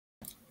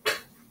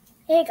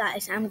Hey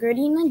guys, I'm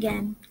Guerdine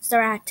again.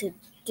 Sorry I had to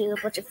do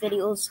a bunch of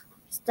videos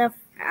stuff.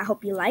 I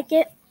hope you like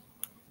it.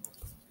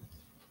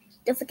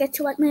 Don't forget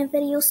to like my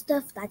video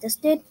stuff that I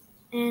just did.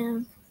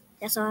 And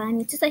that's all I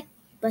need to say.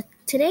 But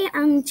today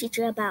I'm going to teach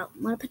you about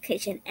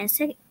multiplication.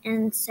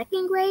 And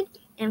second grade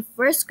and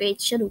first grade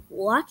should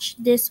watch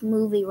this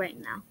movie right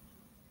now.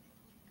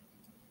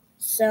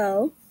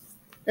 So,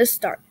 let's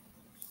start.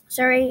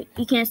 Sorry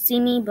you can't see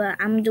me, but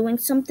I'm doing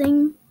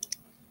something.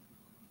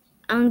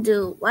 I'm going to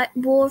do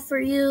whiteboard for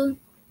you.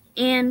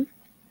 And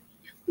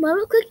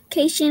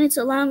multiplication is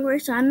a long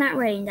word, so I'm not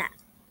writing that.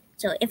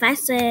 So if I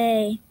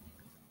say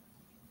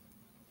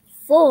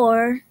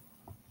 4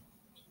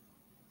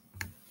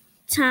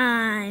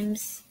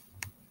 times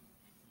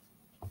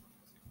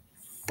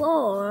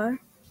 4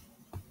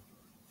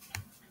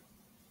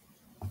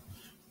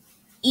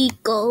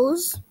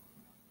 equals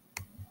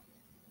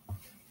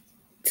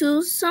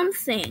to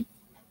something.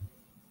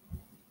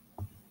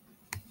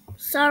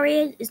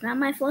 Sorry, it's not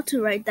my fault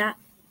to write that.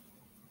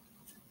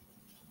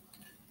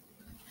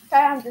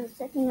 Sorry, I'm just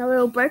taking a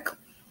little break,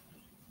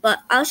 but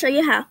I'll show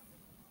you how.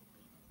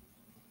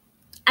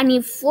 I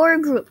need 4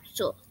 groups,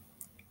 so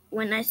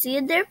when I see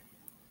it there,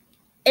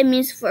 it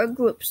means 4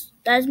 groups.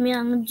 That means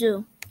I'm going to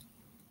do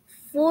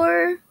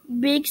 4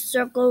 big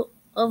circle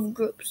of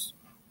groups.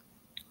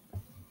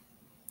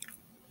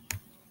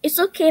 It's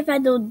okay if I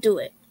don't do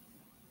it.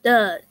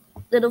 The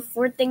little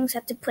 4 things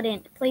have to put it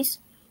into place.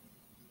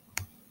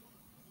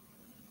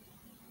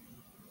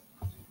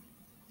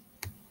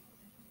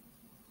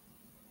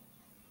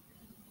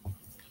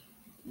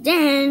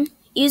 Then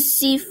you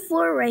see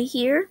 4 right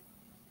here,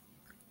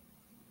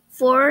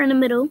 4 in the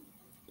middle.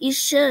 You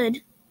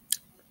should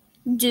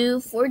do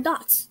 4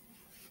 dots.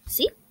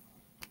 See?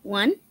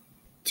 1,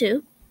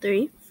 2,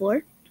 3,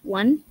 4.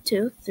 1,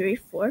 2, 3,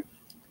 4.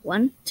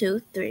 1,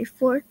 2, 3,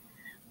 4.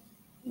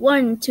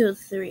 1, 2,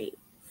 3,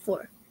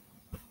 4.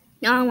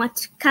 Now I want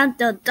to count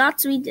the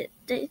dots we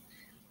did.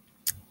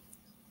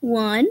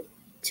 1,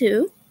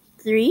 2,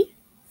 3,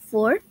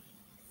 4,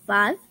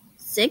 5,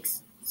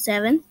 6,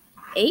 7,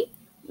 8,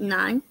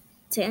 9,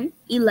 10,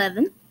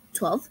 11,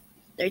 12,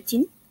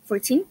 13,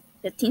 14,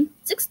 15,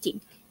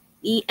 16.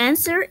 The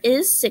answer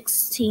is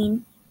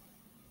 16.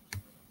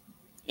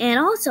 And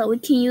also, we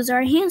can use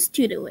our hands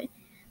to do it.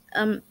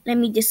 Let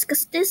me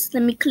discuss this.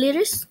 Let me clear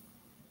this.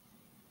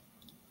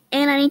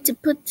 And I need to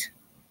put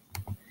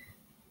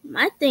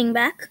my thing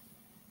back.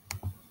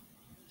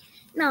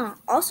 Now,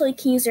 also, you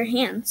can use your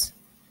hands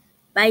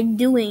by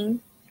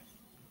doing,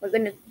 we're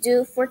going to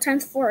do 4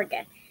 times 4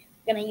 again.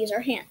 We're going to use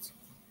our hands.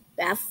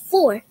 We have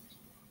 4.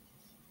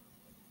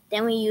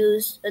 Then we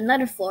use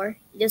another 4.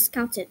 You just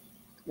count it.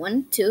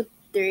 1, 2,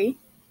 3,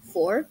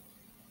 4.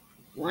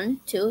 1,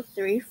 2,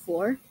 3,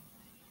 4.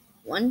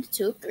 1,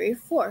 2, 3,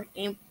 4.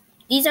 And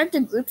these are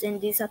the groups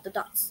and these are the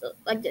dots. So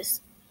like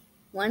this.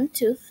 1,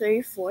 2,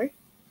 3, 4,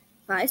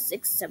 5,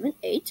 6, 7,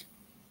 8,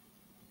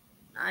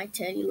 9,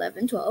 10,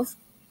 11, 12,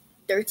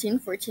 13,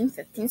 14,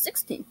 15,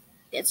 16.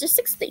 The answer is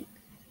 16.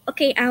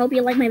 Okay, I hope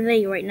you like my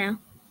video right now.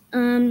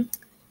 And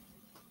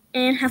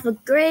have a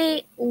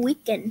great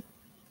weekend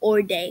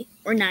or day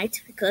or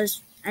night,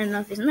 because I don't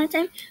know if it's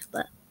nighttime,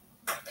 but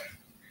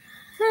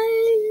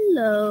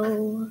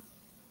hello.